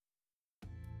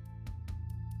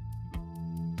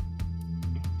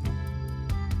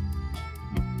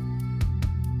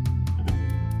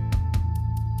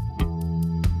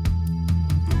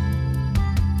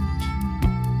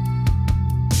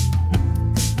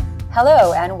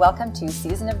Hello, and welcome to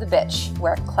Season of the Bitch,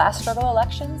 where class struggle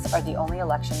elections are the only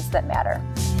elections that matter.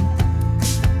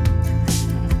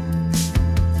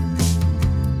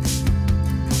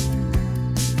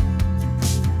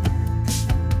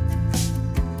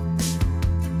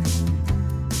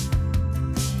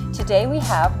 Today we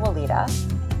have Walida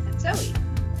and Zoe.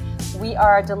 We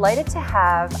are delighted to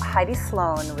have Heidi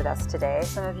Sloan with us today.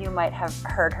 Some of you might have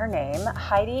heard her name.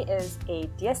 Heidi is a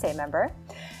DSA member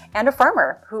and a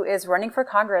farmer who is running for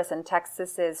Congress in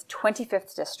Texas's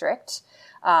 25th district.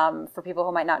 For people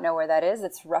who might not know where that is,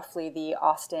 it's roughly the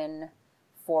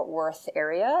Austin-Fort Worth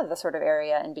area, the sort of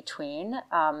area in between,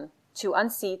 to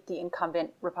unseat the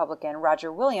incumbent Republican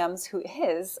Roger Williams, who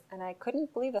is, and I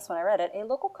couldn't believe this when I read it, a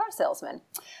local car salesman.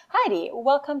 Heidi,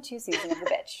 welcome to Season of the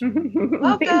Bitch.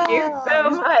 Welcome. Thank you so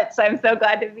much. I'm so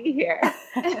glad to be here.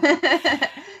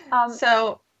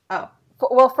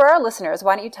 Well, for our listeners,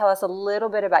 why don't you tell us a little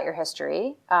bit about your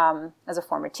history as a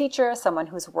former teacher, someone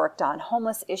who's worked on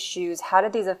homeless issues. How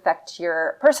did these affect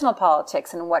your personal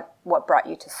politics, and what brought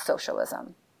you to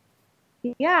socialism?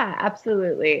 Yeah,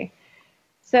 absolutely.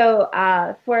 So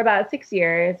for about 6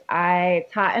 years, I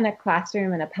taught in a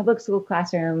public school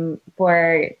classroom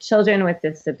for children with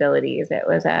disabilities. It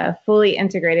was a fully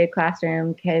integrated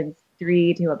classroom, kids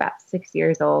 3 to about 6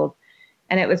 years old.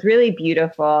 And it was really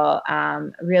beautiful,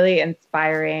 really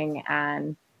inspiring,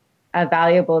 and a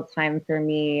valuable time for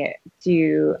me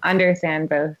to understand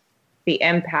both the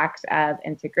impact of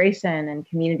integration and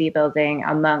community building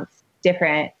amongst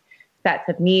different sets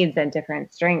of needs and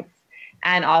different strengths,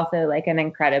 and also like an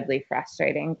incredibly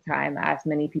frustrating time, as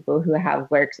many people who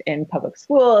have worked in public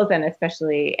schools and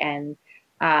especially in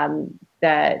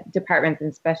the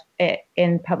departments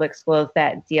in public schools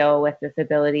that deal with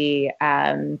disability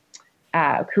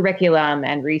curriculum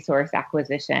and resource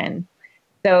acquisition.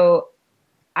 So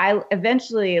I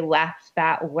eventually left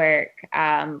that work,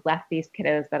 left these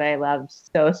kiddos that I loved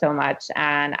so much,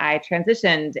 and I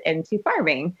transitioned into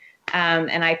farming.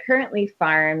 And I currently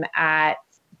farm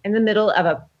in the middle of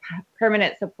a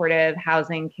permanent supportive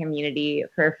housing community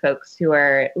for folks who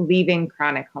are leaving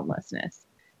chronic homelessness.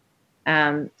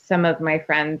 Some of my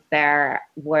friends there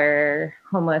were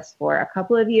homeless for a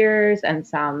couple of years, and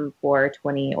some for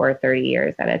 20 or 30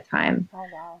 years at a time. Oh,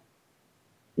 wow.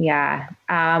 Yeah.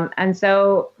 And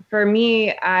so for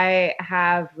me, I'm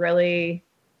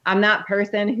that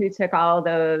person who took all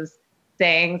those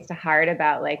sayings to heart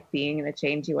about like being the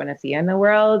change you want to see in the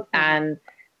world, and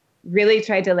really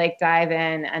tried to like dive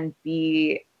in and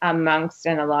be amongst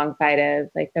and alongside of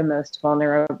like the most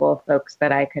vulnerable folks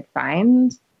that I could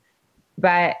find.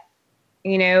 But,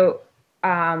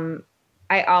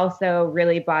 I also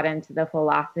really bought into the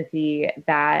philosophy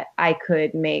that I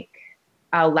could make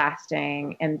a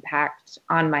lasting impact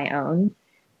on my own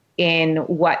in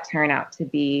what turn out to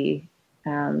be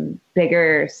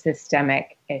bigger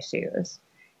systemic issues.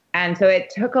 And so it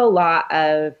took a lot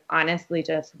of honestly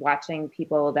just watching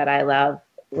people that I love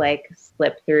like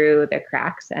slip through the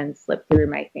cracks and slip through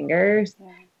my fingers,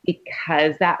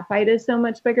 because that fight is so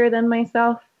much bigger than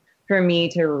myself, for me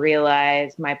to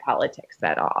realize my politics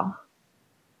at all.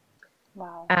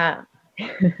 Wow.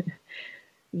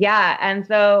 Yeah. And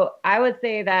so I would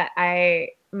say that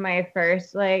my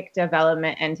first like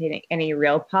development into any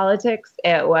real politics,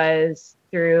 it was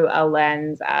through a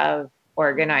lens of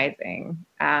organizing.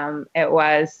 It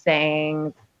was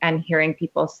saying and hearing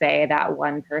people say that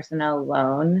one person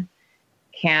alone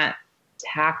can't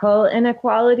tackle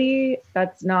inequality.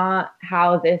 That's not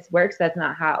how this works. That's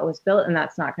not how it was built, and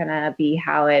that's not going to be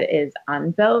how it is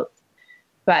unbuilt.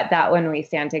 But that when we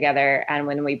stand together and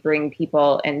when we bring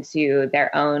people into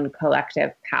their own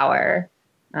collective power,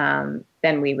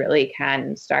 then we really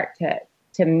can start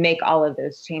to make all of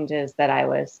those changes that I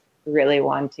was really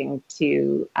wanting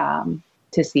to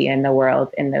see in the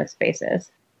world in those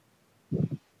spaces.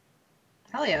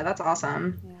 Hell yeah, that's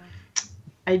awesome. Yeah.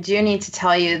 I do need to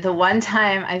tell you, the one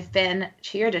time I've been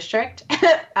to your district,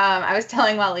 I was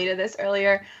telling Walida this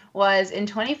earlier, was in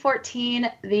 2014.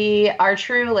 Our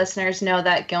true listeners know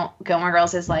that Gilmore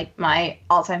Girls is like my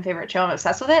all-time favorite show. I'm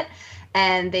obsessed with it.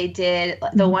 And they did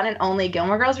the one and only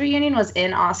Gilmore Girls reunion was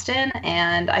in Austin,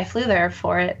 and I flew there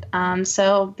for it.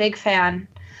 So big fan.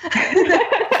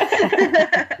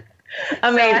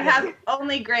 Amazing. So I have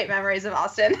only great memories of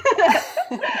Austin.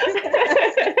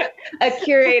 A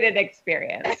curated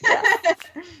experience.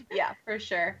 Yeah, for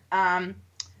sure.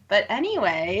 But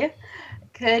anyway,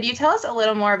 could you tell us a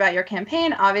little more about your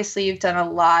campaign? Obviously, you've done a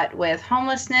lot with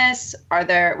homelessness. What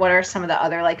are some of the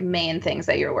other like main things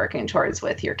that you're working towards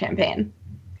with your campaign?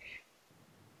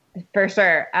 For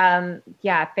sure.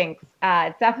 Yeah, thanks.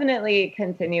 Definitely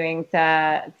continuing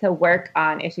to work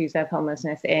on issues of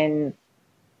homelessness in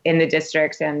the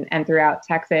districts and throughout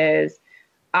Texas.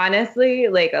 Honestly,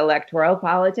 like electoral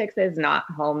politics is not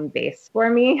home base for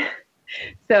me.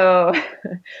 So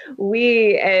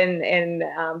we, in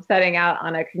setting out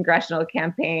on a congressional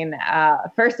campaign,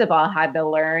 first of all, had to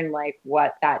learn like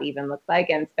what that even looked like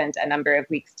and spent a number of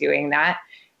weeks doing that.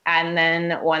 And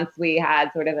then once we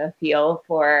had sort of a feel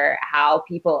for how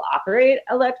people operate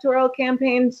electoral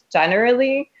campaigns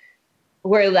generally,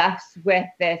 we're left with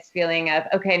this feeling of,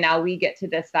 okay, now we get to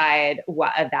decide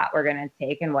what of that we're going to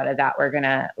take and what of that we're going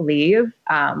to leave,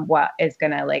 what is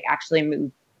going to like actually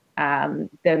move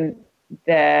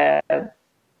the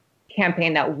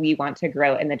campaign that we want to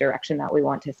grow in the direction that we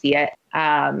want to see it.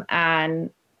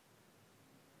 And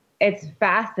it's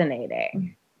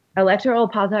fascinating. Electoral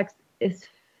politics is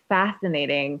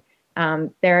fascinating.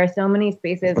 There are so many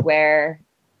spaces where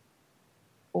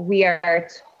we are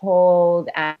told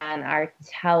and are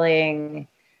telling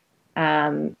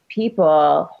whole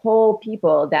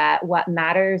people that what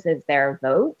matters is their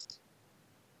vote.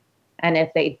 And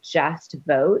if they just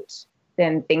vote,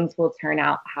 then things will turn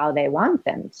out how they want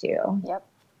them to. Yep.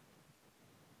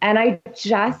 And I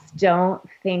just don't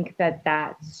think that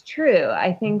that's true.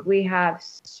 I think we have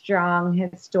strong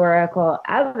historical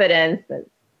evidence that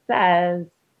says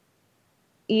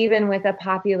even with a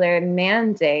popular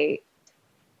mandate,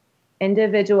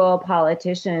 individual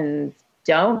politicians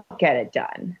don't get it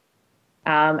done.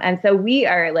 And so we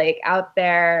are like out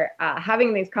there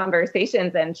having these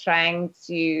conversations and trying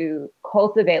to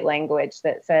cultivate language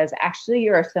that says, actually,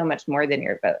 you are so much more than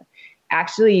your vote.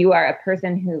 Actually, you are a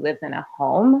person who lives in a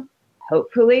home,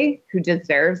 hopefully, who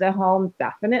deserves a home,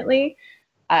 definitely.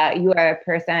 You are a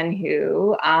person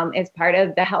who is part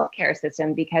of the healthcare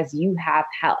system because you have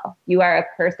health. You are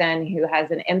a person who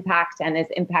has an impact and is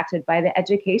impacted by the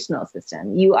educational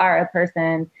system. You are a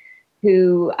person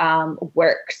who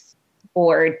works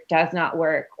or does not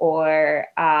work, or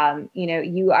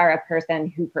you are a person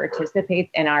who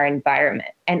participates in our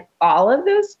environment. And all of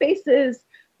those spaces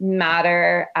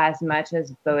matter as much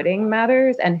as voting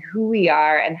matters, and who we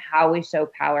are and how we show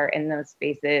power in those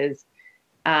spaces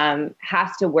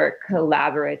has to work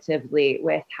collaboratively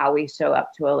with how we show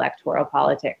up to electoral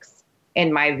politics,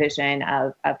 in my vision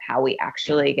of how we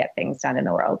actually get things done in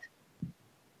the world.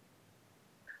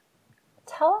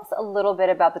 Tell us a little bit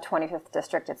about the 25th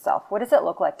district itself. What does it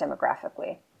look like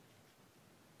demographically?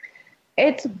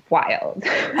 It's wild.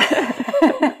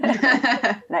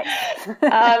 Nice.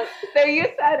 So you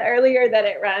said earlier that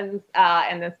it runs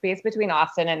in the space between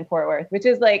Austin and Fort Worth, which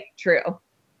is like true.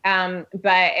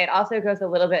 But it also goes a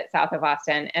little bit south of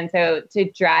Austin. And so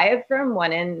to drive from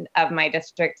one end of my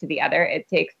district to the other, it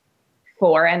takes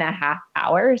 4.5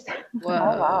 hours. Whoa.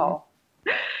 Oh,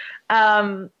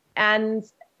 wow. And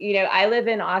I live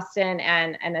in Austin,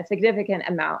 and a significant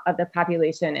amount of the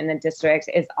population in the district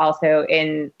is also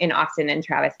in Austin and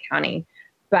Travis County.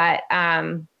 But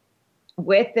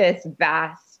with this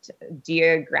vast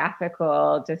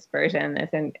geographical dispersion, this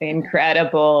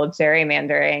incredible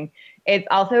gerrymandering, it's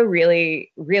also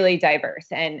really, really diverse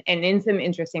and in some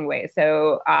interesting ways.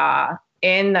 So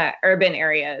in the urban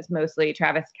areas, mostly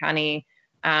Travis County,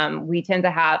 we tend to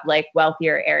have like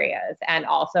wealthier areas and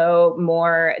also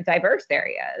more diverse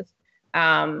areas.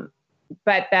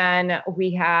 But then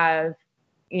we have,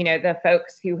 the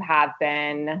folks who have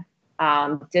been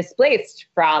displaced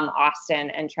from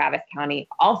Austin and Travis County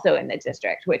also in the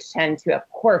district, which tend to, of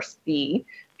course, be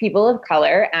people of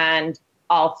color and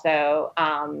also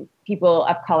people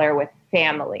of color with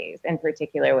families, in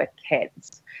particular with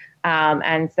kids.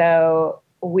 And so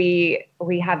we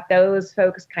have those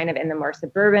folks kind of in the more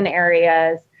suburban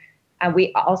areas. And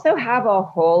we also have a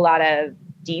whole lot of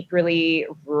deep, really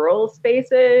rural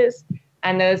spaces.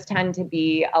 And those tend to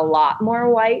be a lot more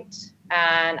white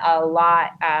and a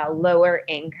lot lower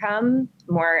income,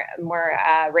 more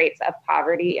rates of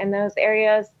poverty in those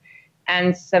areas.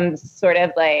 And some sort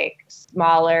of like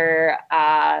smaller,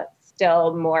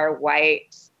 still more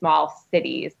white, small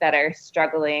cities that are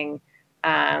struggling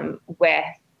with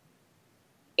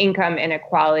income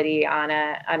inequality on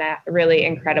a really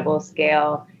incredible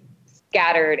scale,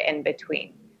 scattered in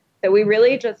between. So we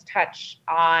really just touch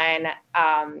on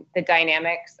the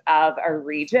dynamics of a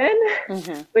region,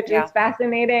 which is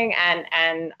fascinating,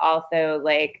 and also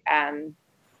like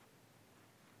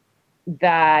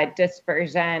the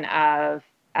dispersion of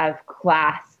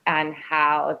class and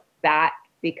how that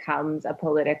becomes a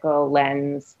political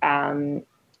lens,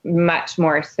 much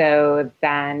more so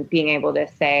than being able to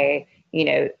say,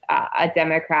 a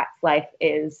Democrat's life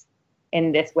is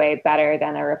in this way better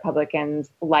than a Republican's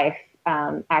life.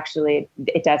 Actually,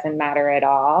 it doesn't matter at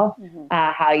all. Mm-hmm.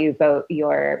 How you vote,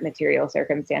 your material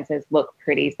circumstances look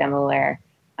pretty similar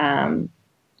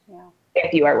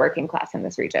if you are working class in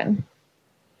this region.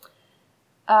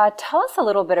 Tell us a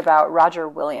little bit about Roger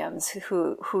Williams,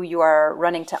 who you are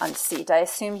running to unseat. I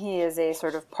assume he is a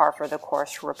sort of par for the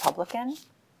course Republican.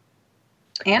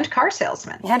 And car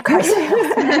salesman. And car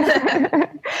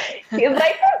salesman. He's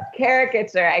like this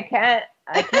caricature. I can't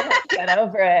get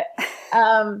over it.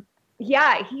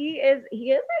 Yeah, he is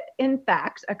in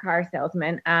fact a car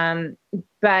salesman.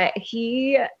 But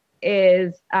he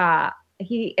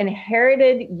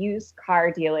inherited used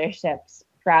car dealerships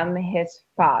from his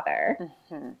father.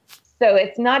 Mm-hmm. So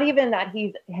it's not even that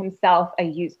he's himself a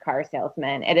used car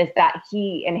salesman. It is that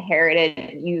he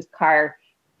inherited used car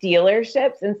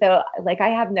dealerships. And so, like, I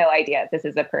have no idea if this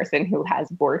is a person who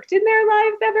has worked in their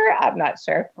lives ever. I'm not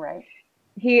sure. Right.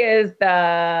 He is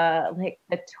the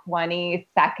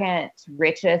 22nd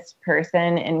richest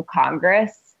person in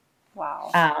Congress. Wow.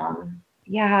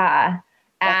 Yeah.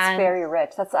 That's very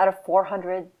rich. That's out of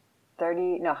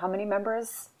 430. No, how many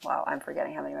members? Wow, I'm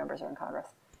forgetting how many members are in Congress.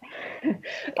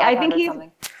 I think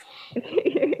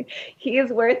he's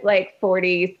worth like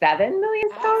 $47 million.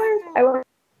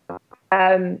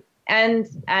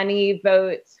 And he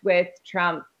votes with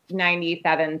Trump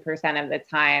 97% of the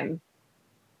time.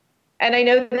 And I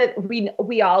know that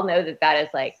we all know that is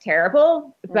like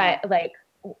terrible, but like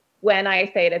when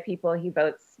I say to people he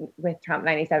votes with Trump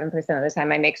 97% of the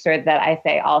time, I make sure that I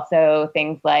say also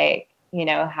things like, you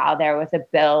know, how there was a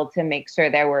bill to make sure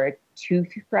there were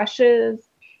toothbrushes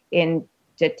in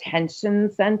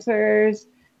detention centers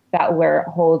that were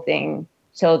holding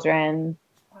children.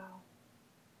 Wow.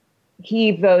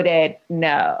 He voted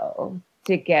no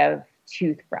to give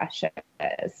toothbrushes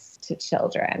to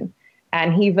children.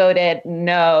 And he voted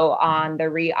no on the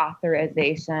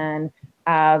reauthorization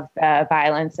of the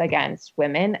Violence Against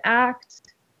Women Act.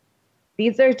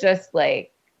 These are just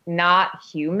like not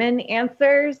human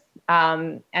answers.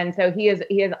 And so he is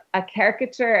a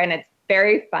caricature, and it's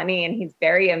very funny, and he's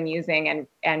very amusing,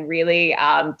 and really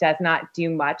does not do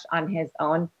much on his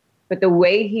own. But the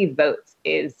way he votes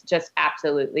is just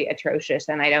absolutely atrocious,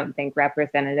 and I don't think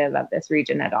representative of this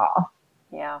region at all.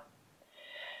 Yeah.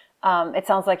 It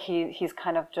sounds like he's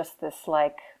kind of just this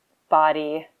like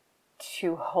body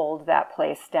to hold that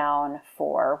place down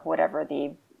for whatever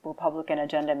the Republican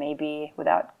agenda may be,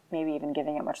 without maybe even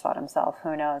giving it much thought himself.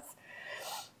 Who knows?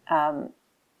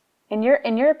 In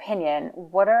your opinion,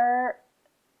 what are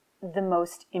the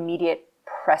most immediate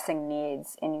pressing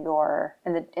needs in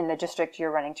the district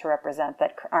you're running to represent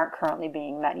that aren't currently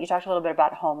being met? You talked a little bit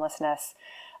about homelessness.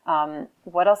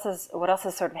 What else is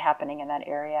sort of happening in that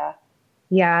area?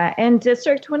 Yeah, in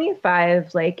District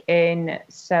 25, like in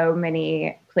so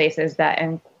many places that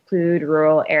include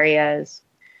rural areas,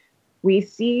 we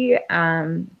see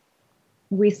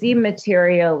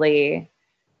materially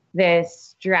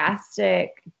this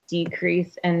drastic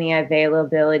decrease in the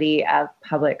availability of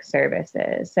public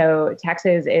services. So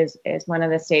Texas is one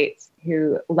of the states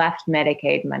who left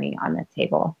Medicaid money on the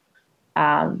table.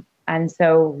 And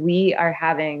so we are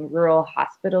having rural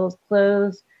hospitals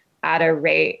close at a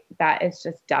rate that is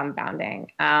just dumbfounding.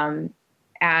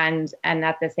 And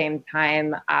at the same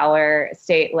time, our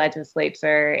state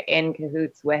legislature, in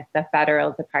cahoots with the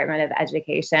federal Department of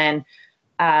Education,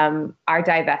 are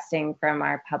divesting from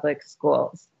our public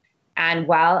schools. And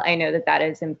while I know that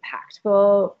is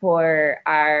impactful for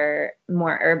our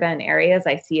more urban areas,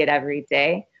 I see it every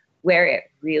day. Where it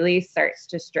really starts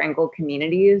to strangle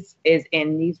communities is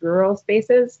in these rural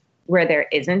spaces, where there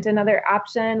isn't another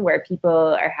option, where people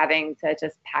are having to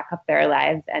just pack up their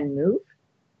lives and move.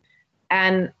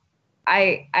 And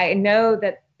I know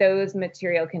that those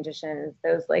material conditions,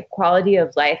 those like quality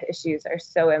of life issues are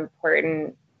so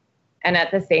important. And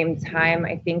at the same time,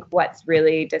 I think what's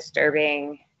really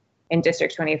disturbing in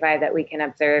District 25 that we can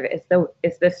observe is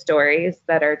the stories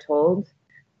that are told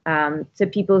to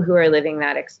people who are living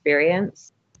that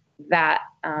experience, that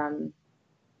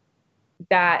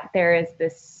there is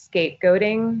this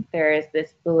scapegoating, there is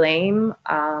this blame,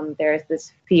 there is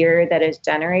this fear that is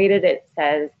generated. It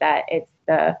says that it's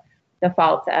the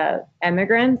fault of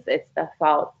immigrants, it's the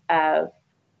fault of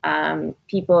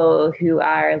people who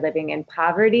are living in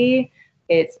poverty,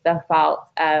 it's the fault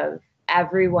of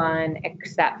everyone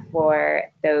except for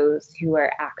those who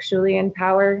are actually in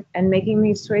power and making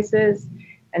these choices.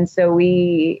 And so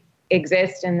we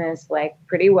exist in this like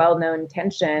pretty well-known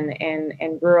tension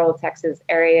in rural Texas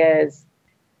areas,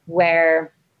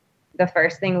 where the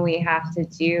first thing we have to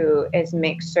do is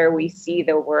make sure we see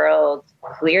the world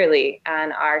clearly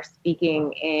and are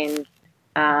speaking in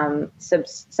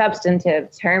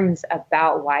substantive terms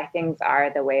about why things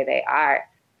are the way they are,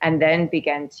 and then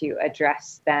begin to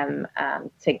address them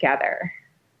together.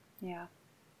 Yeah.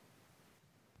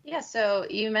 Yeah, so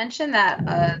you mentioned that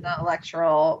the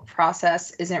electoral process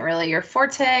isn't really your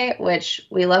forte, which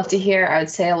we love to hear. I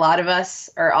would say a lot of us,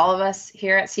 or all of us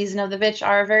here at Season of the Bitch,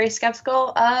 are very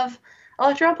skeptical of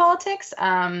electoral politics.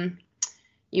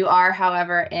 You are,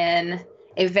 however, in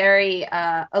a very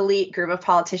elite group of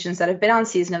politicians that have been on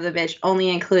Season of the Bitch, only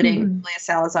including Leah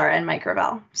Salazar and Mike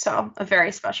Gravel. So a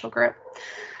very special group.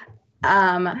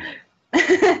 But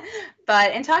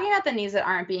in talking about the needs that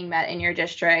aren't being met in your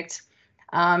district,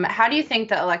 how do you think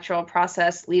the electoral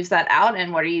process leaves that out,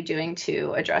 and what are you doing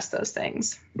to address those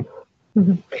things?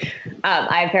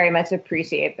 I very much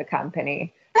appreciate the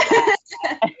company.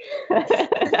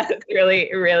 That's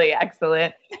really, really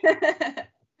excellent.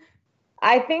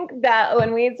 I think that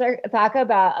when we talk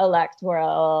about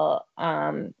electoral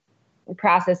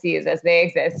processes as they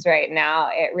exist right now,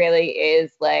 it really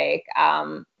is like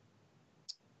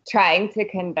trying to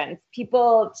convince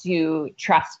people to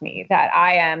trust me, that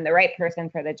I am the right person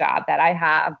for the job, that I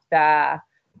have the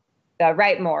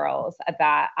right morals,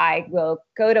 that I will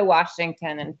go to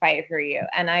Washington and fight for you.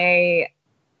 And I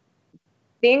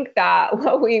think that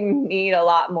what we need a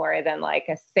lot more than like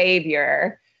a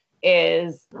savior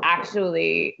is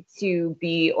actually to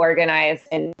be organized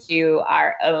into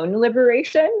our own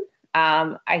liberation.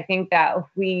 I think that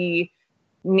we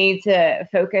need to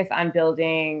focus on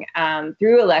building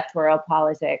through electoral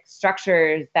politics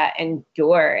structures that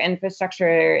endure,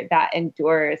 infrastructure that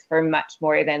endures for much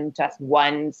more than just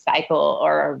one cycle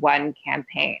or one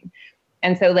campaign.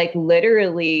 And so like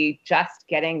literally just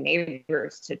getting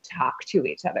neighbors to talk to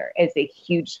each other is a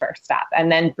huge first step.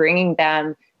 And then bringing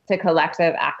them to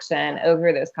collective action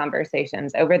over those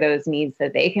conversations, over those needs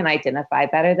that they can identify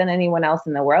better than anyone else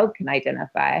in the world can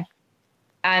identify.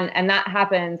 And that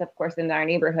happens, of course, in our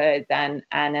neighborhoods and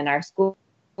in our school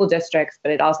districts,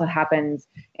 but it also happens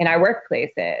in our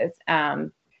workplaces.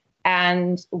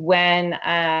 And when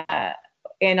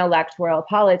in electoral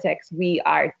politics, we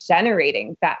are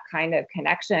generating that kind of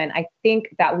connection, I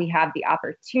think that we have the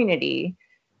opportunity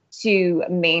to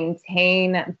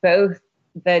maintain both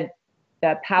the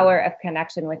power of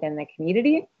connection within the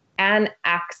community and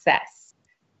access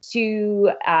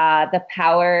to the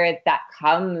power that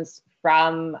comes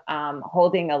from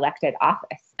holding elected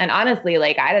office. And honestly,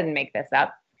 like I didn't make this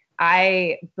up.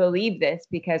 I believe this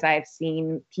because I've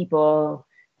seen people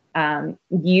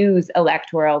use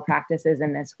electoral practices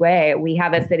in this way. We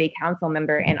have a city council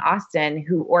member in Austin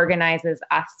who organizes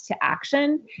us to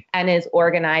action and is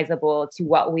organizable to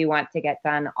what we want to get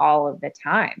done all of the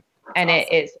time. And awesome.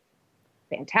 It is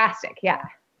fantastic. Yeah.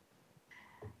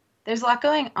 There's a lot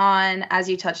going on, as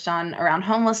you touched on, around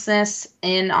homelessness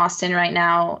in Austin right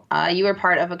now. You were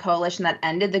part of a coalition that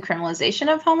ended the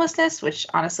criminalization of homelessness, which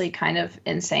honestly kind of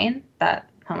insane that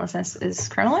homelessness is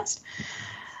criminalized.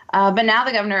 But now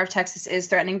the governor of Texas is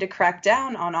threatening to crack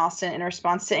down on Austin in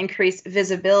response to increased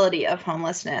visibility of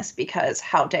homelessness, because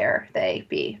how dare they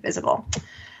be visible?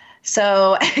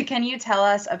 So can you tell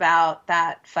us about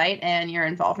that fight and your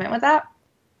involvement with that?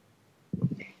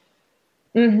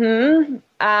 This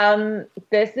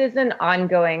is an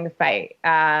ongoing fight,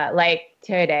 like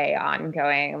today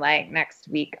ongoing, like next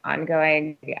week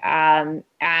ongoing. And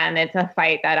it's a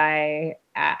fight that I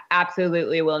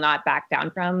absolutely will not back down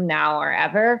from now or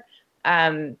ever.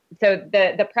 So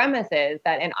the premise is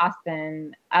that in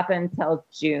Austin, up until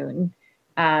June,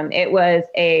 it was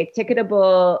a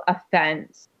ticketable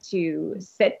offense to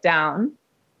sit down,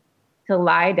 to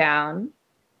lie down,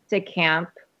 to camp,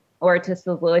 or to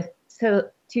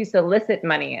solicit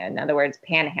money, in other words,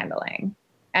 panhandling.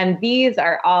 And these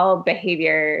are all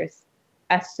behaviors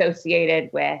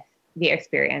associated with the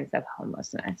experience of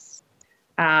homelessness.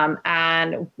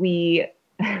 And we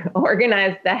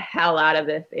organized the hell out of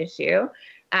this issue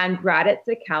and brought it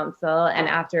to council. And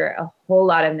after a whole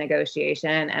lot of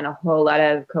negotiation and a whole lot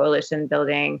of coalition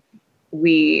building,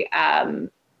 we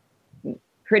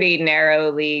pretty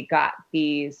narrowly got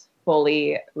these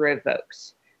fully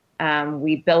revoked.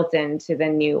 We built into the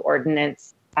new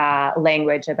ordinance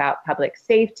language about public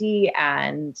safety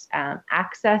and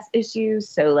access issues.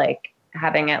 So like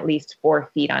having at least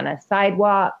 4 feet on a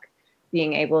sidewalk,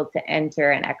 being able to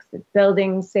enter and exit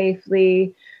buildings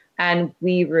safely. And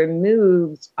we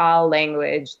removed all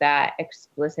language that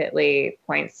explicitly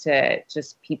points to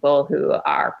just people who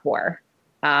are poor,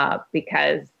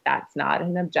 because that's not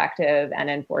an objective and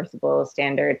enforceable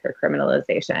standard for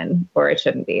criminalization, or it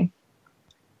shouldn't be.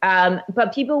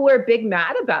 But people were big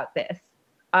mad about this.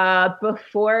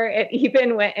 Before it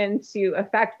even went into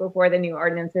effect, before the new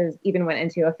ordinances even went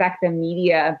into effect, the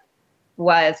media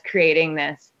was creating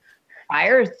this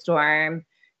firestorm,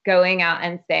 going out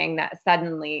and saying that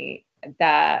suddenly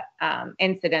the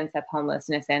incidence of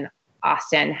homelessness in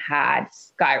Austin had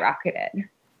skyrocketed.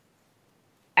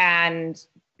 And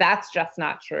that's just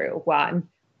not true, one.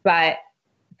 But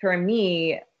for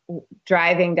me,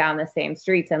 driving down the same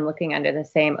streets and looking under the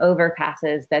same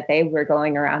overpasses that they were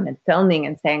going around and filming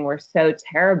and saying were so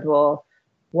terrible,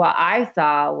 what I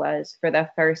saw was, for the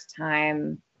first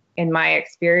time in my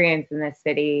experience in the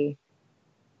city,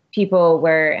 people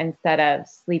were, instead of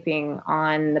sleeping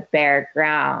on the bare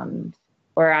ground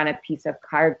or on a piece of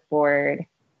cardboard,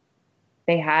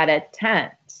 they had a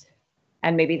tent,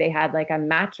 and maybe they had like a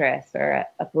mattress or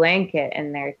a blanket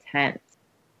in their tent.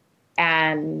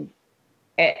 And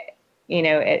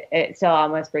it still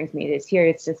almost brings me to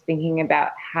tears just thinking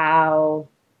about how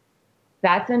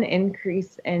that's an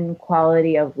increase in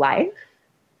quality of life.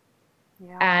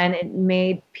 Yeah. And it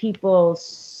made people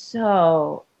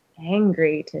so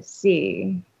angry to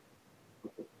see.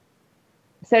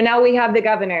 So now we have the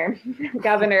governor,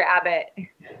 Governor Abbott,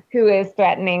 who is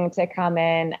threatening to come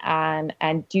in and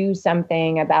do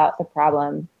something about the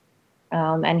problem.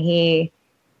 And he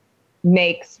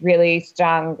makes really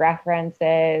strong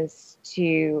references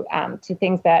to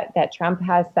things that Trump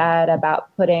has said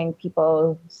about putting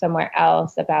people somewhere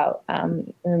else, about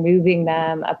removing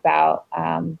them, about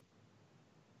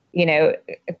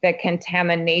the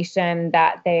contamination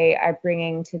that they are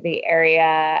bringing to the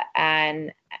area.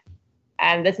 And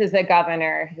this is a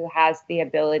governor who has the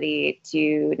ability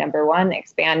to, number one,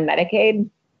 expand Medicaid.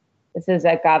 This is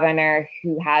a governor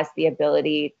who has the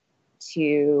ability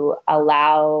to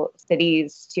allow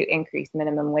cities to increase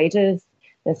minimum wages.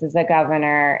 This is a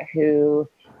governor who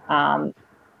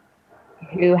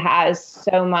has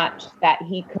so much that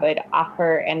he could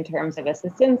offer in terms of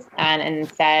assistance, and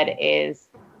instead is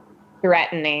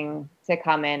threatening to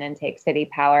come in and take city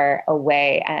power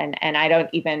away. And I don't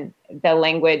even, the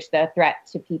language, the threat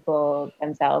to people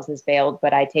themselves is veiled,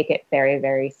 but I take it very,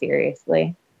 very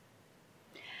seriously.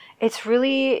 It's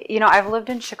really, I've lived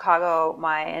in Chicago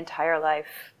my entire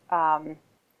life. And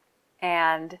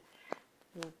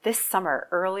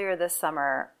earlier this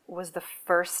summer, was the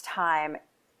first time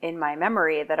in my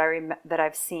memory that that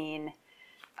I've seen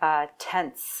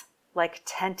tents, like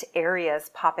tent areas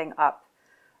popping up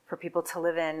for people to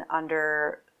live in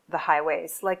under the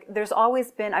highways. Like I've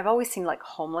always seen like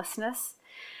homelessness,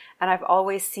 and I've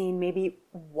always seen maybe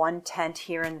one tent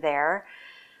here and there.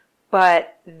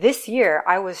 But this year,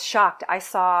 I was shocked. I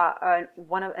saw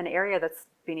an area that's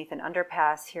beneath an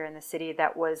underpass here in the city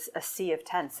that was a sea of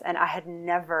tents, and I had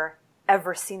never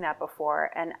ever seen that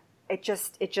before. And it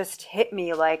just hit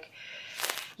me like,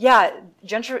 yeah,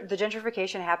 the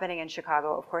gentrification happening in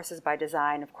Chicago, of course, is by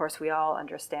design. Of course, we all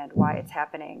understand why it's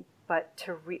happening. But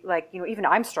even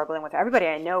I'm struggling with it. Everybody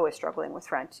I know is struggling with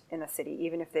rent in the city,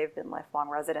 even if they've been lifelong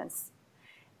residents.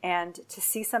 And to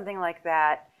see something like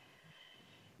that,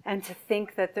 and to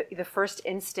think that the first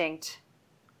instinct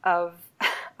of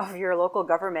your local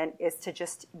government is to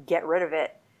just get rid of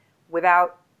it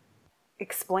without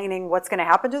explaining what's going to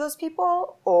happen to those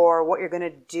people or what you're going to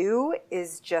do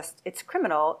is just, it's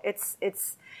criminal. It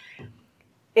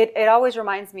always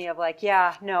reminds me of like,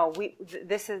 yeah, no,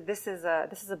 this is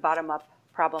a bottom up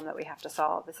problem that we have to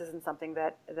solve. This isn't something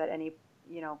that any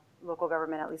local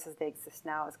government, at least as they exist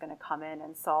now, is going to come in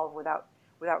and solve without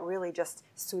really just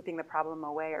sweeping the problem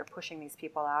away or pushing these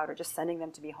people out or just sending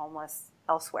them to be homeless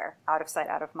elsewhere, out of sight,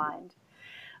 out of mind.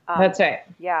 That's right.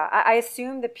 Yeah, I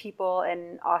assume the people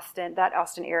in that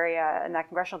Austin area and that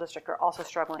congressional district are also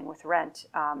struggling with rent.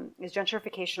 Is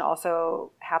gentrification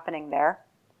also happening there?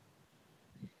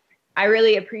 I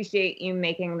really appreciate you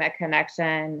making that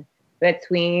connection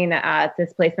between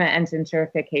displacement and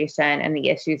gentrification and the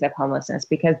issues of homelessness,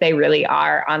 because they really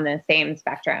are on the same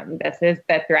spectrum. This is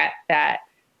the threat that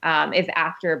is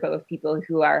after both people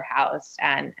who are housed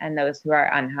and those who are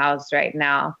unhoused right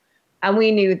now. And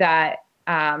we knew that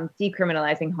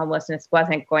decriminalizing homelessness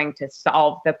wasn't going to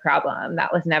solve the problem.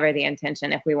 That was never the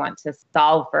intention. If we want to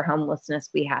solve for homelessness,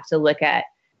 we have to look at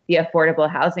the affordable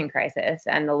housing crisis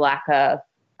and the lack of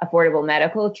affordable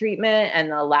medical treatment and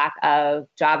the lack of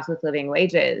jobs with living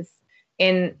wages.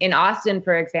 In Austin,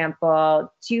 for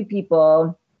example, 2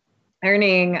 people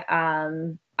earning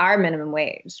our minimum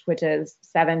wage, which is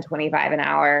 $7.25 an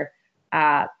hour,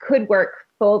 could work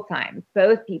full-time,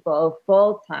 both people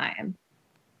full-time,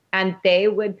 and they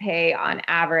would pay on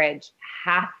average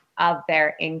half of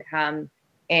their income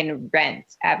in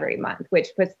rent every month, which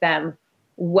puts them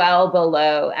well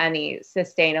below any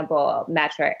sustainable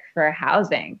metric for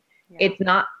housing. Yeah. It's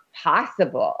not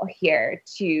possible here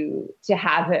to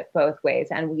have it both ways,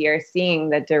 and we are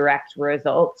seeing the direct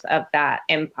results of that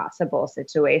impossible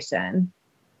situation.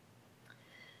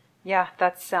 Yeah,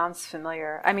 that sounds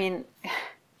familiar. I mean,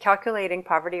 calculating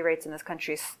poverty rates in this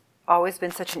country has always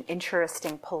been such an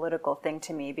interesting political thing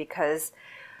to me, because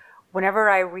whenever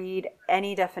I read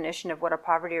any definition of what a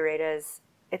poverty rate is,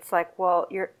 it's like, well,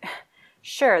 you're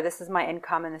sure, this is my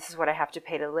income and this is what I have to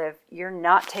pay to live. You're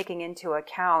not taking into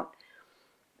account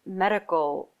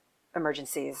medical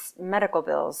emergencies, medical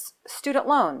bills, student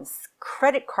loans,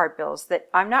 credit card bills that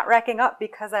I'm not racking up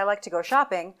because I like to go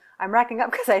shopping. I'm racking up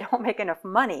because I don't make enough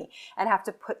money and have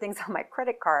to put things on my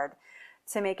credit card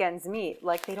to make ends meet.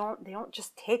 Like they don't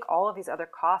just take all of these other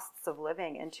costs of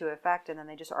living into effect, and then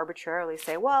they just arbitrarily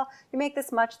say, well, you make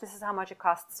this much, this is how much it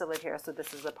costs to live here, so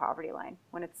this is the poverty line.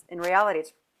 When it's in reality,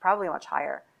 it's probably much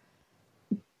higher.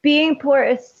 Being poor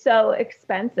is so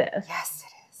expensive. Yes,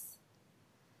 it is.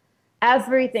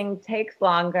 Everything takes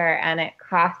longer and it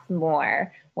costs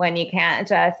more when you can't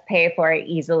just pay for it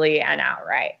easily and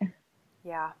outright.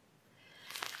 Yeah.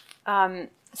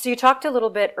 So you talked a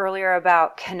little bit earlier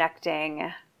about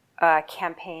connecting a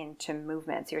campaign to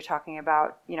movements. You're talking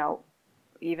about,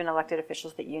 even elected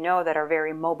officials that that are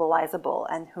very mobilizable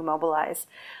and who mobilize.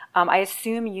 I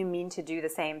assume you mean to do the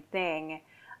same thing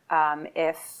when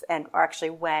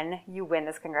you win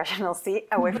this congressional seat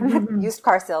away from the used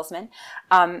car salesman.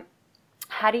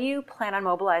 How do you plan on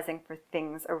mobilizing for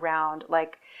things around,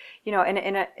 like, in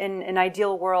an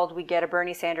ideal world, we get a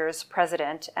Bernie Sanders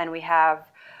president and we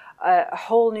have a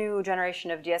whole new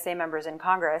generation of DSA members in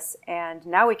Congress, and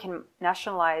now we can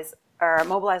nationalize or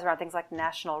mobilize around things like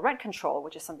national rent control,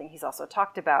 which is something he's also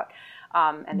talked about,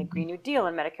 and the Green New Deal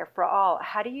and Medicare for All.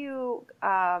 How do you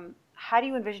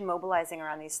envision mobilizing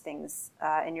around these things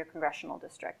in your congressional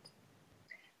district?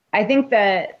 I think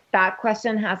that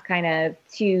question has kind of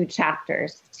two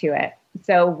chapters to it.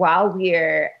 So while we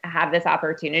have this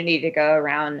opportunity to go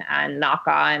around and knock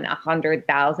on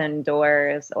 100,000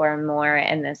 doors or more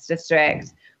in this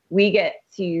district, we get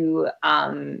to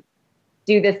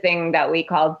do this thing that we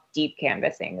call deep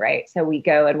canvassing, right? So we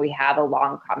go and we have a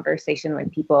long conversation with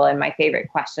people. And my favorite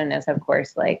question is, of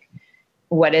course, like,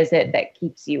 what is it that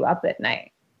keeps you up at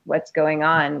night? What's going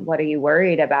on? What are you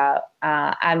worried about?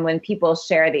 And when people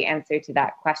share the answer to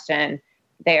that question,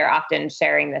 they are often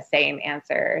sharing the same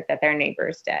answer that their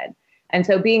neighbors did. And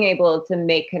so being able to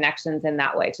make connections in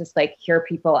that way, just like hear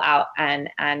people out and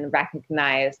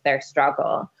recognize their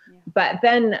struggle. Yeah. But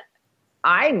then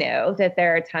I know that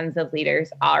there are tons of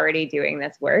leaders already doing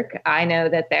this work. I know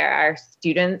that there are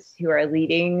students who are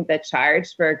leading the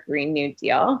charge for a Green New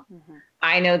Deal. Mm-hmm.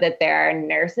 I know that there are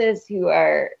nurses who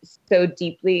are so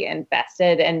deeply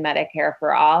invested in Medicare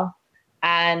for All.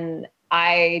 And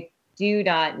I do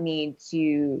not need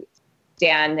to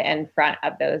stand in front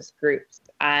of those groups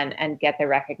and get the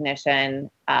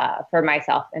recognition for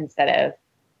myself instead of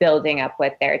building up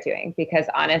what they're doing. Because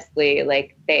honestly,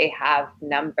 like, they have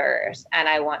numbers and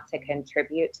I want to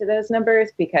contribute to those numbers,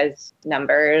 because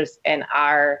numbers in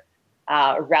our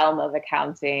realm of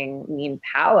accounting mean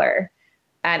power.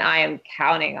 And I am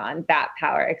counting on that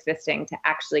power existing to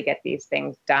actually get these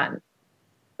things done.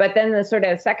 But then the sort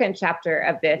of second chapter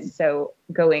of this, so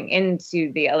going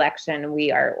into the election,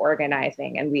 we are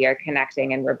organizing and we are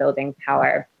connecting and we're building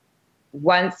power.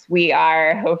 Once we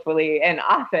are hopefully in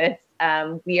office,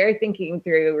 we are thinking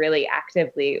through really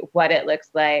actively what it looks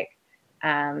like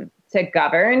to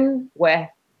govern with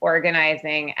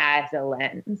organizing as a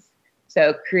lens.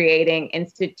 So creating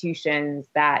institutions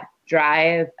that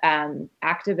drive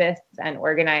activists and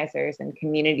organizers and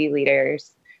community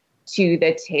leaders to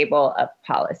the table of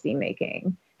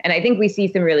policymaking. And I think we see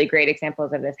some really great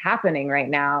examples of this happening right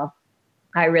now.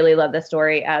 I really love the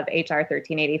story of HR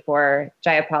 1384,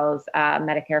 Jayapal's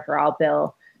Medicare for All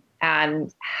bill,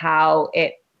 and how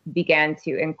it began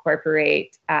to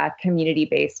incorporate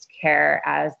community-based care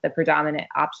as the predominant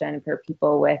option for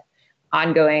people with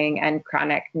ongoing and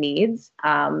chronic needs.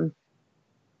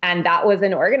 And that was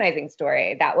an organizing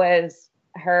story. That was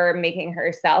her making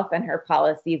herself and her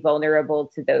policy vulnerable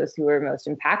to those who were most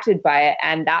impacted by it.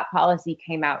 And that policy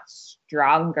came out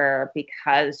stronger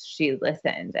because she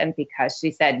listened and because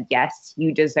she said, yes,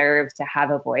 you deserve to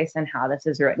have a voice in how this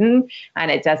is written.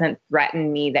 And it doesn't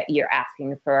threaten me that you're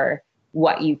asking for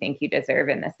what you think you deserve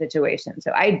in this situation.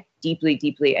 So I deeply,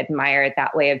 deeply admire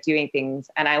that way of doing things.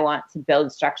 And I want to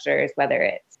build structures, whether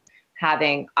it's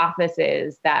having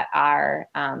offices that are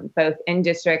both in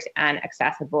district and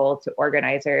accessible to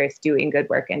organizers doing good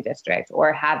work in district,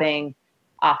 or having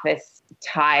office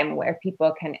time where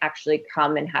people can actually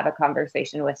come and have a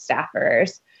conversation with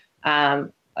staffers,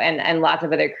 and lots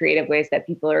of other creative ways that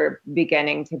people are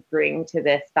beginning to bring to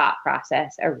this thought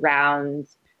process around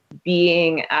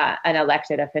being an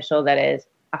elected official that is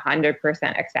 100%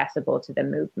 accessible to the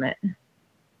movement.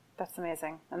 That's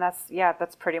amazing. And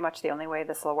that's pretty much the only way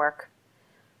this will work.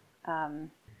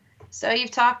 So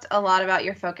you've talked a lot about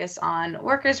your focus on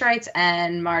workers' rights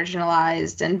and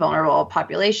marginalized and vulnerable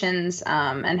populations,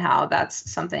 and how that's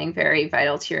something very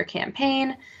vital to your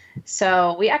campaign.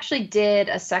 So we actually did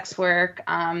a Sex Work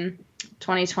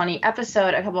 2020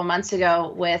 episode a couple of months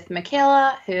ago with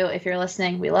Michaela, who, if you're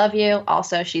listening, we love you.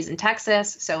 Also, she's in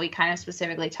Texas. So we kind of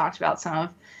specifically talked about some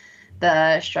of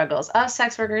the struggles of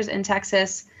sex workers in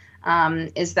Texas.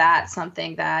 Is that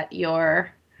something that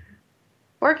you're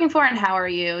working for, and how are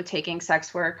you taking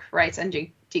sex work rights and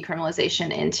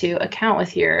decriminalization into account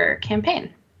with your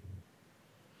campaign?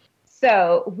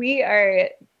 So we are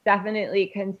definitely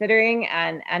considering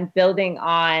and building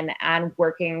on and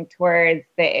working towards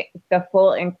the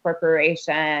full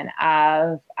incorporation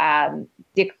of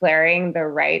declaring the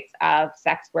rights of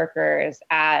sex workers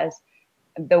as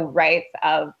the rights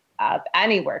of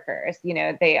any workers. You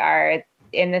know, they are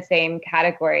in the same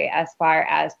category as far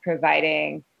as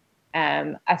providing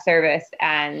a service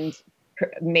and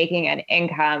making an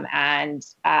income and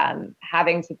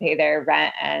having to pay their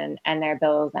rent and their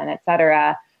bills and et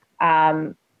cetera.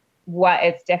 What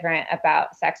is different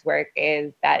about sex work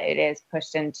is that it is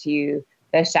pushed into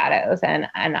the shadows. And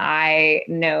I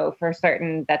know for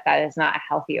certain that that is not a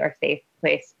healthy or safe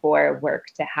place for work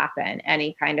to happen,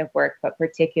 any kind of work, but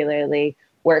particularly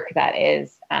work that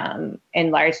is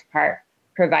in large part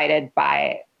provided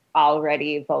by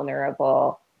already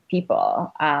vulnerable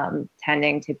people,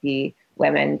 tending to be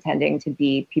women, tending to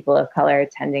be people of color,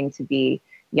 tending to be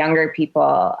younger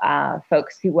people,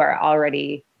 folks who are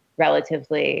already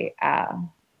relatively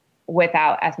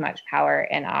without as much power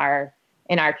in our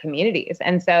communities.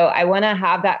 And so I want to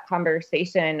have that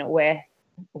conversation with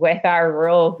our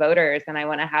rural voters, and I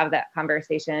want to have that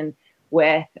conversation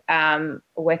with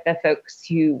the folks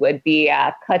who would be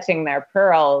clutching their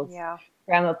pearls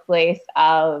from a place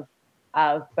of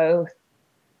both,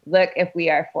 look, if we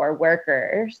are for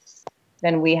workers,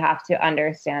 then we have to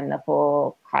understand the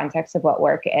full context of what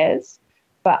work is.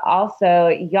 But also,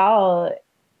 y'all,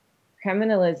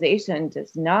 criminalization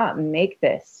does not make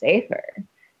this safer.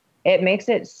 It makes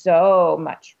it so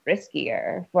much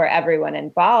riskier for everyone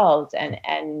involved.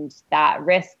 And that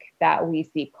risk that we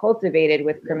see cultivated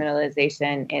with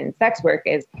criminalization in sex work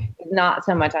is not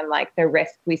so much unlike the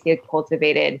risk we see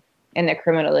cultivated in the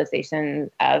criminalization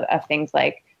of things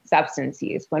like substance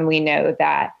use, when we know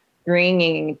that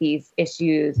bringing these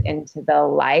issues into the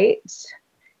light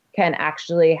can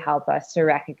actually help us to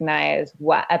recognize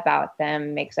what about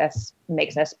them makes us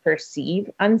perceive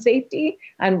unsafety,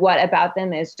 and what about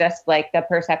them is just like the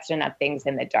perception of things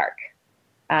in the dark.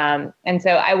 And so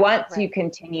I want to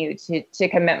continue to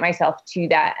commit myself to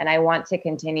that, and I want to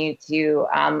continue to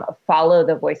follow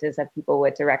the voices of people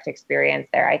with direct experience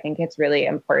there. I think it's really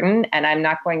important, and I'm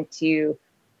not going to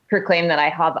proclaim that I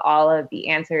have all of the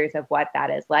answers of what that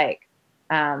is like,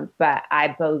 but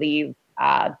I believe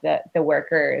the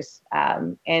workers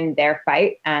in their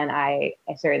fight, and I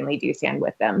certainly do stand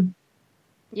with them.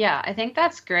 Yeah, I think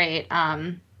that's great.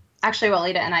 Actually,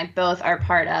 Walida and I both are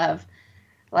part of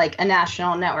like a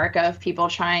national network of people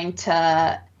trying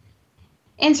to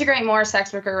integrate more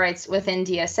sex worker rights within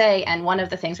DSA. And one of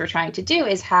the things we're trying to do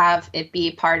is have it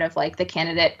be part of like the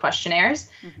candidate questionnaires,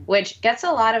 which gets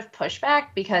a lot of pushback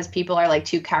because people are like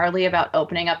too cowardly about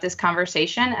opening up this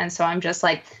conversation. And so I'm just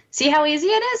like, see how easy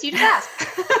it is? You just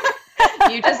ask.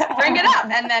 You just bring it up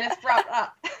and then it's brought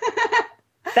up.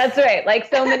 That's right. Like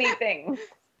so many things.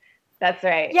 That's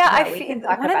right. Yeah, I feel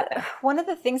one of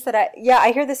the things that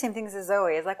I hear the same things as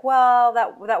Zoe is like, well,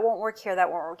 that won't work here,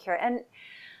 that won't work here. And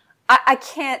I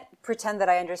can't pretend that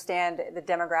I understand the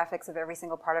demographics of every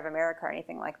single part of America or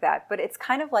anything like that. But it's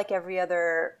kind of like every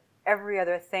other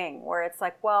thing where it's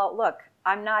like, well, look,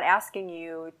 I'm not asking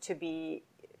you to be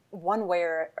one way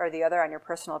or the other on your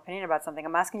personal opinion about something.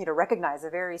 I'm asking you to recognize a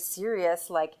very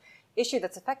serious issue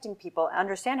that's affecting people,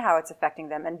 understand how it's affecting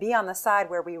them, and be on the side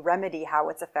where we remedy how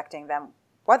it's affecting them,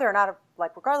 whether or not,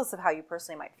 regardless of how you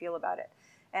personally might feel about it.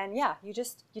 And yeah, you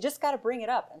just got to bring it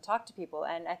up and talk to people.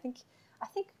 And I think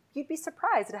you'd be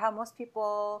surprised at how most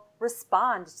people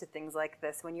respond to things like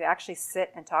this when you actually sit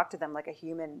and talk to them like a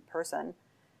human person,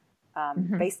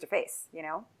 face to face,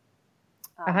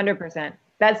 100%.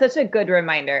 That's such a good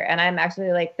reminder. And I'm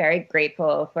actually very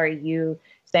grateful for you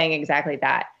saying exactly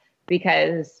that,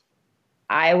 because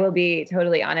I will be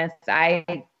totally honest.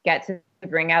 I get to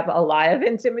bring up a lot of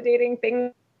intimidating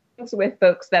things with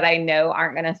folks that I know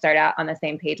aren't going to start out on the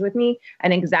same page with me.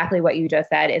 And exactly what you just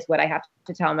said is what I have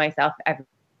to tell myself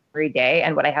every day,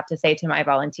 and what I have to say to my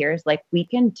volunteers, like, we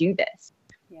can do this.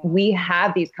 Yeah. We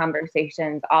have these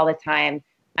conversations all the time.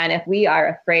 And if we are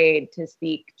afraid to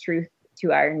speak truth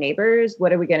to our neighbors,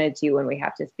 what are we going to do when we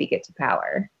have to speak it to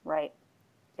power? Right.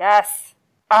 Yes.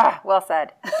 Ah, well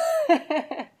said.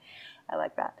 I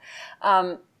like that.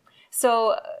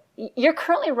 So you're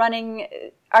currently running,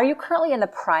 are you currently in the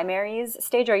primaries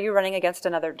stage? Are you running against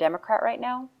another Democrat right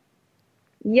now?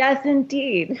 Yes,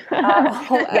 indeed.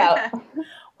 Yeah.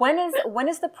 When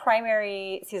is the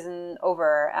primary season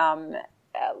over?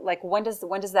 Like when does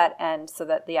that end so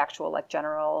that the actual like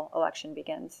general election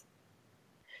begins?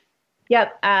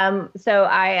 Yep. So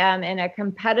I am in a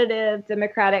competitive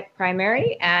Democratic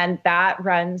primary, and that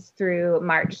runs through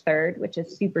March 3rd, which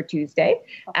is Super Tuesday,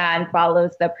 and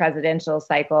follows the presidential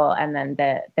cycle. And then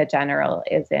the general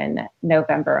is in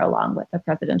November along with the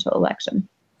presidential election.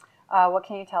 What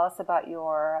can you tell us about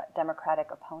your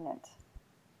Democratic opponent?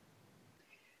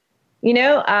 You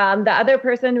know, the other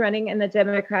person running in the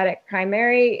Democratic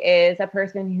primary is a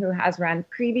person who has run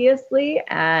previously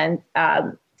and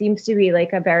seems to be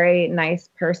like a very nice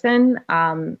person.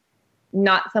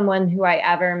 Not someone who I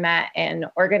ever met in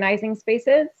organizing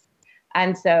spaces.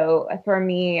 And so for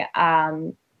me,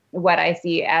 what I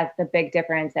see as the big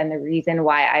difference and the reason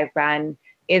why I run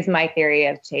is my theory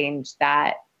of change,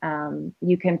 that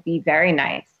you can be very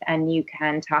nice and you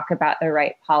can talk about the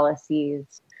right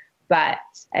policies, but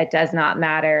it does not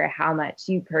matter how much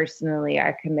you personally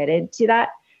are committed to that.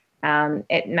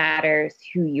 It matters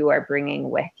who you are bringing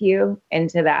with you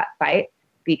into that fight,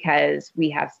 because we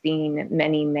have seen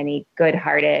many, many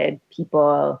good-hearted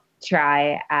people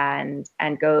try and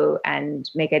go and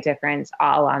make a difference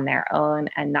all on their own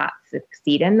and not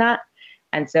succeed in that.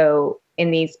 And so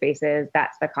in these spaces,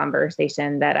 that's the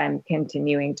conversation that I'm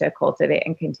continuing to cultivate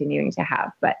and continuing to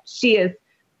have. But she is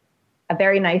a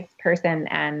very nice person,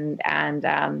 and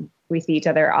we see each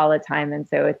other all the time. And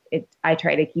so I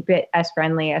try to keep it as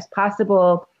friendly as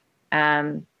possible.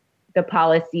 The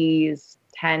policies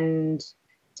tend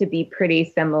to be pretty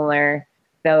similar,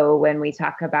 though when we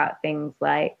talk about things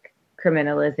like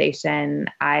criminalization,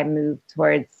 I move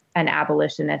towards an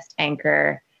abolitionist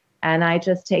anchor. And I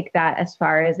just take that as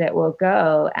far as it will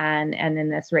go. And in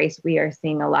this race, we are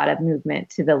seeing a lot of movement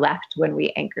to the left when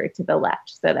we anchor to the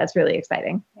left. So that's really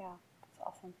exciting. Yeah, that's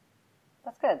awesome.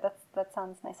 That's good. That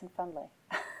sounds nice and friendly.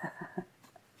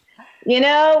 You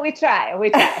know, we try.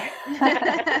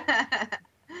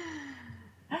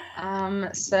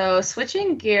 So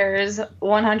switching gears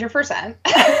 100%.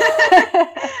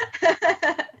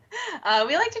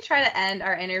 We like to try to end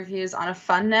our interviews on a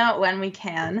fun note when we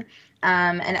can.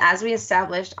 And as we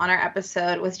established on our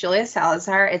episode with Julia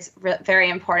Salazar, it's very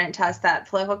important to us that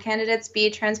political candidates be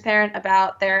transparent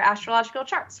about their astrological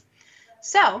charts.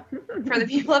 So, for the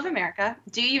people of America,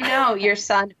 do you know your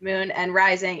sun, moon, and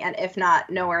rising? And if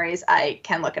not, no worries, I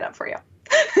can look it up for you.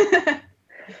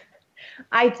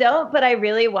 I don't, but I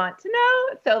really want to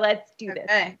know. So let's do this.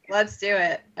 Okay, let's do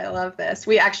it. I love this.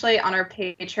 We actually, on our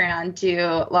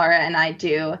Patreon, Laura and I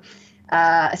do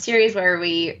a series where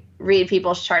we read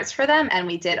people's charts for them, and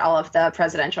we did all of the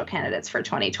presidential candidates for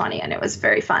 2020, and it was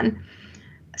very fun.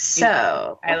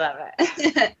 So I love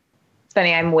it. It's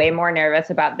funny, I'm way more nervous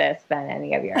about this than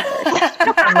any of your others.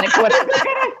 I'm like, what am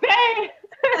I gonna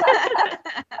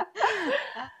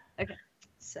say? Okay,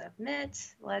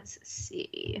 submit. Let's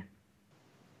see.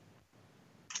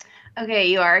 Okay,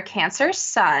 you are a Cancer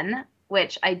sun,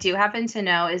 which I do happen to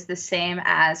know is the same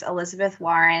as Elizabeth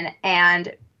Warren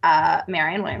and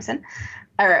Marianne Williamson.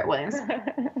 Or Williams.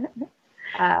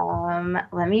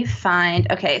 Let me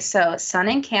find. Okay, so sun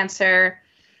in Cancer.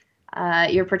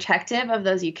 You're protective of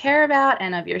those you care about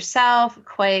and of yourself,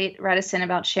 quite reticent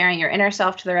about sharing your inner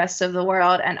self to the rest of the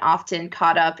world, and often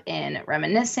caught up in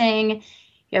reminiscing.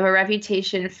 You have a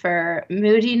reputation for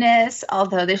moodiness,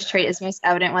 although this trait is most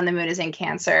evident when the moon is in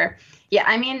Cancer. Yeah,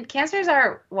 I mean, Cancers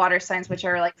are water signs, which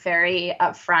are like very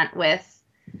upfront with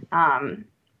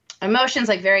emotions,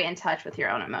 like very in touch with your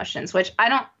own emotions, which I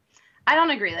don't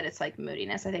agree that it's like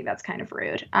moodiness. I think that's kind of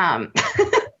rude.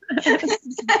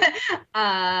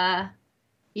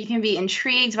 You can be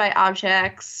intrigued by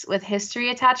objects with history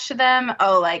attached to them.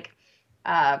 Oh, like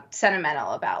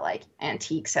sentimental about like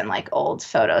antiques and like old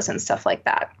photos and stuff like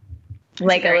that.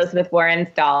 Like Elizabeth Warren's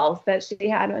dolls that she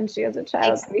had when she was a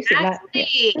child.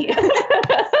 Exactly.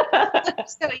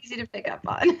 So easy to pick up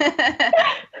on.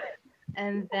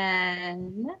 And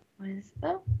then where'd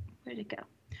it go?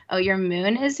 Oh, your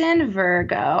moon is in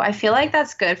Virgo. I feel like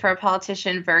that's good for a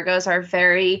politician. Virgos are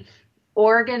very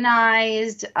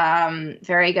organized,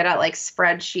 very good at like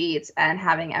spreadsheets and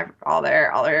having all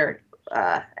their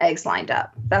eggs lined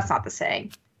up. That's not the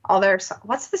saying.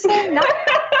 What's the saying? No.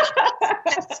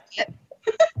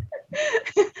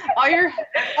 all your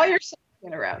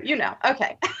in a row.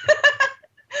 Okay.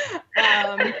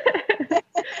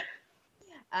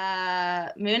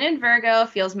 Moon in Virgo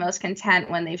feels most content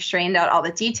when they've strained out all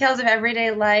the details of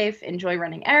everyday life, enjoy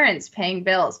running errands, paying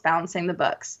bills, balancing the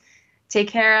books. Take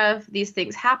care of these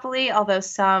things happily, although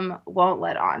some won't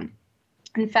let on.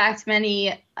 In fact,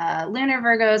 many lunar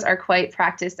Virgos are quite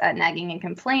practiced at nagging and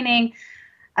complaining.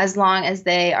 As long as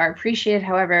they are appreciated,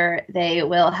 however, they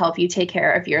will help you take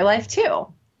care of your life too.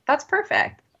 That's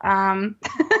perfect. And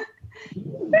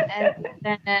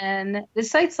then the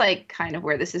site's like kind of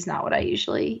where this is not what I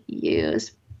usually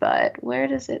use, but where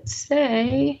does it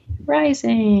say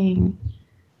rising?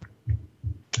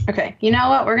 Okay, you know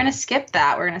what? We're going to skip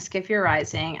that. We're going to skip your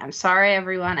rising. I'm sorry,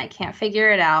 everyone. I can't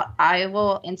figure it out. I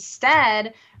will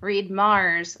instead read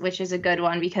Mars, which is a good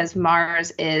one because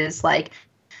Mars is like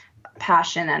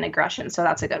passion and aggression. So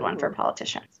that's a good one for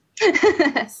politicians.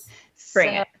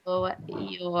 Bring it. So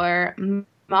your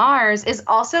Mars is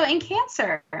also in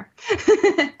Cancer,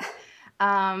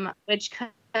 which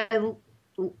could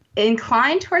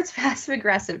incline towards passive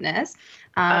aggressiveness.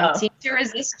 Seem to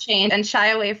resist change and shy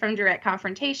away from direct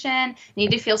confrontation.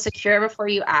 Need to feel secure before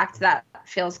you act. That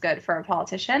feels good for a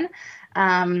politician.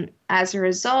 As a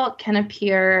result, can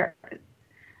appear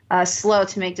slow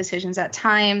to make decisions at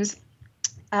times.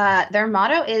 Their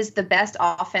motto is the best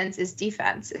offense is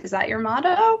defense. Is that your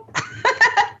motto?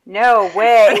 No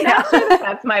way.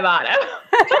 That's my motto.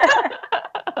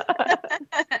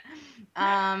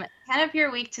 Can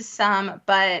appear weak to some,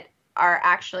 but are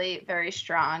actually very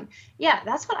strong. Yeah,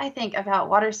 that's what I think about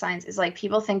water signs is like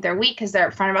people think they're weak because they're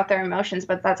upfront about their emotions,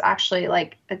 but that's actually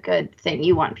like a good thing.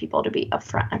 You want people to be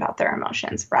upfront about their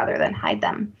emotions rather than hide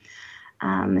them.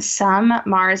 Some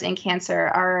Mars in Cancer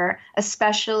are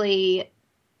especially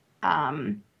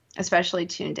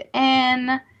tuned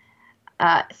in,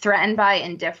 threatened by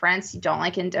indifference. You don't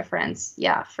like indifference.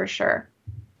 Yeah, for sure.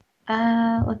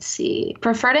 Let's see.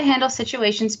 Prefer to handle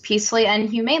situations peacefully and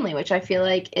humanely, which I feel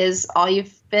like is all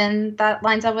that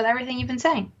lines up with everything you've been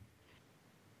saying.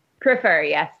 Prefer,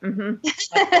 yes. Mm-hmm.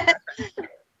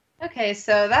 Okay,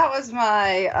 so that was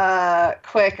my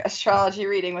quick astrology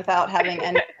reading without having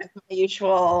any of my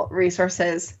usual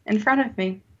resources in front of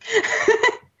me.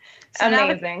 So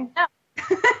amazing.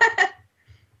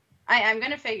 I'm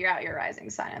going to figure out your rising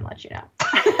sign and let you know.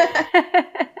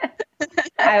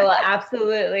 I will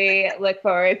absolutely look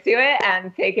forward to it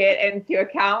and take it into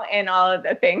account in all of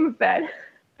the things that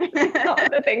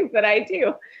I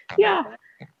do. Yeah.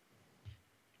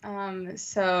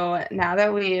 So now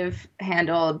that we've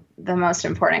handled the most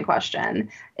important question,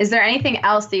 is there anything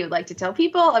else that you'd like to tell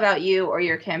people about you or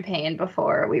your campaign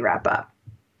before we wrap up?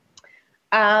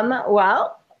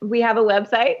 Well, we have a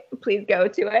website. Please go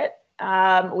to it.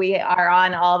 We are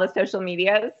on all the social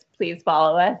medias. Please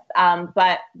follow us.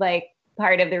 But like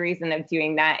part of the reason of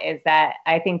doing that is that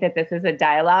I think that this is a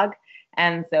dialogue.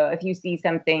 And so if you see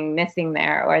something missing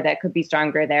there or that could be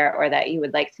stronger there or that you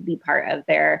would like to be part of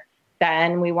there,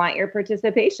 then we want your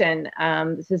participation.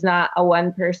 This is not a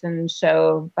one-person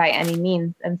show by any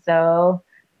means. And so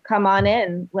come on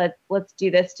in. Let's do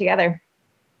this together.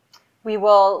 We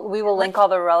will link all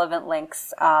the relevant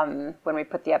links when we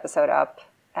put the episode up.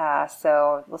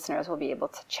 So listeners will be able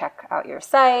to check out your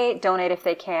site, donate if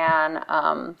they can,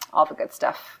 all the good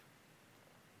stuff.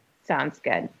 Sounds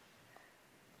good.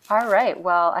 All right.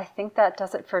 Well, I think that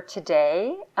does it for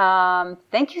today.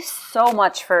 Thank you so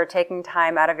much for taking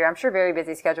time out of your, I'm sure, very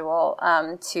busy schedule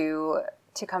to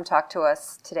come talk to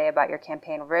us today about your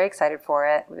campaign. We're very excited for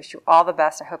it. We wish you all the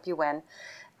best. I hope you win.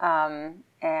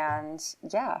 And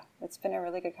yeah, it's been a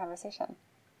really good conversation.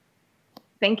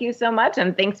 Thank you so much.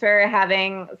 And thanks for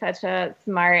having such a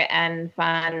smart and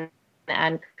fun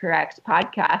and correct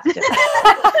podcast.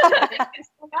 Thank you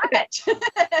so much.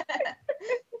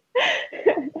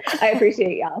 I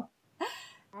appreciate y'all.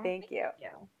 Thank you.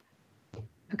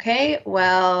 Okay,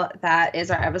 well, that is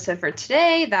our episode for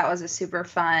today. That was a super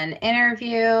fun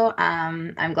interview.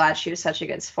 I'm glad she was such a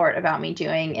good sport about me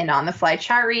doing an on-the-fly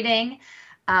chart reading.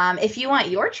 If you want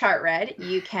your chart read,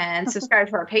 you can subscribe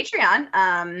to our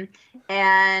Patreon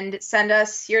and send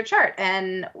us your chart.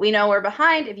 And we know we're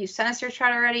behind. If you sent us your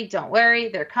chart already, don't worry.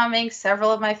 They're coming.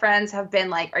 Several of my friends have been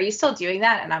like, are you still doing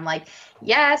that? And I'm like,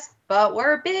 yes, but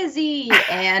we're busy.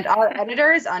 And our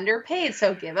editor is underpaid,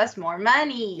 so give us more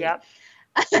money. Yep.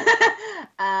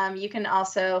 You can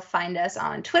also find us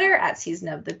on Twitter at Season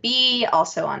of the Bee,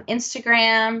 also on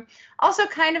Instagram, also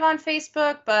kind of on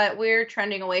Facebook, but we're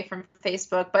trending away from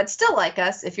Facebook, but still like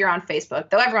us if you're on Facebook,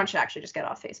 though everyone should actually just get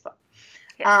off Facebook.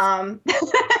 Yes.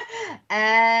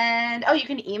 And you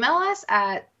can email us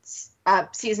at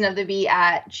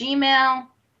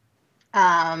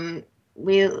seasonofthebee@gmail.com.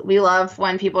 We love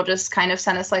when people just kind of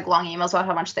send us like long emails about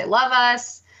how much they love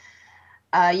us.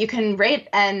 You can rate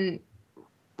and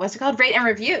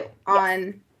review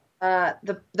on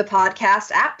the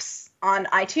podcast apps on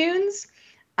iTunes.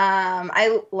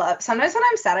 Sometimes when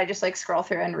I'm sad, I just like scroll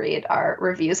through and read our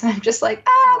reviews, and I'm just like,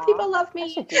 people love me. I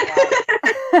should do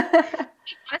that.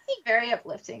 Honestly, very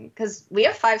uplifting because we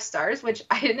have 5 stars, which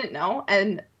I didn't know.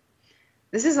 And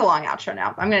this is a long outro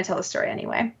now. I'm going to tell the story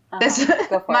anyway.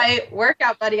 My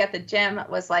workout buddy at the gym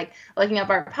was like looking up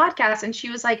our podcast, and she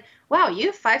was like, wow, you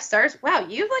have 5 stars. Wow,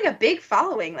 you have like a big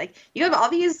following. Like you have all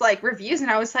these like reviews.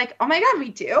 And I was like, oh my God, we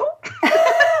do?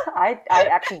 I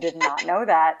actually did not know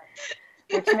that,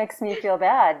 which makes me feel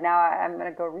bad. Now I'm going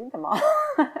to go read them all.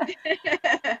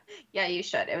 Yeah, you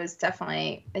should.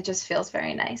 It just feels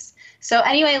very nice. So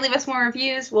anyway, leave us more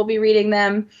reviews. We'll be reading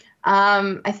them.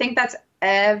 I think that's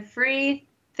everything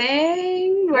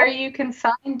where you can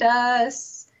find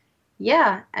us.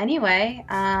 Yeah, anyway,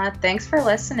 thanks for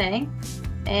listening,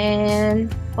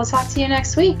 and we'll talk to you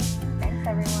next week. Thanks,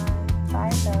 everyone. Bye,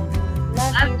 Zoe.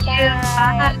 Love you.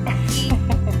 Bye.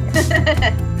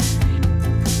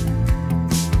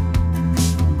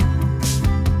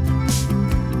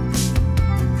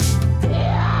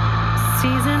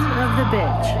 Season of the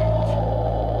Bitch.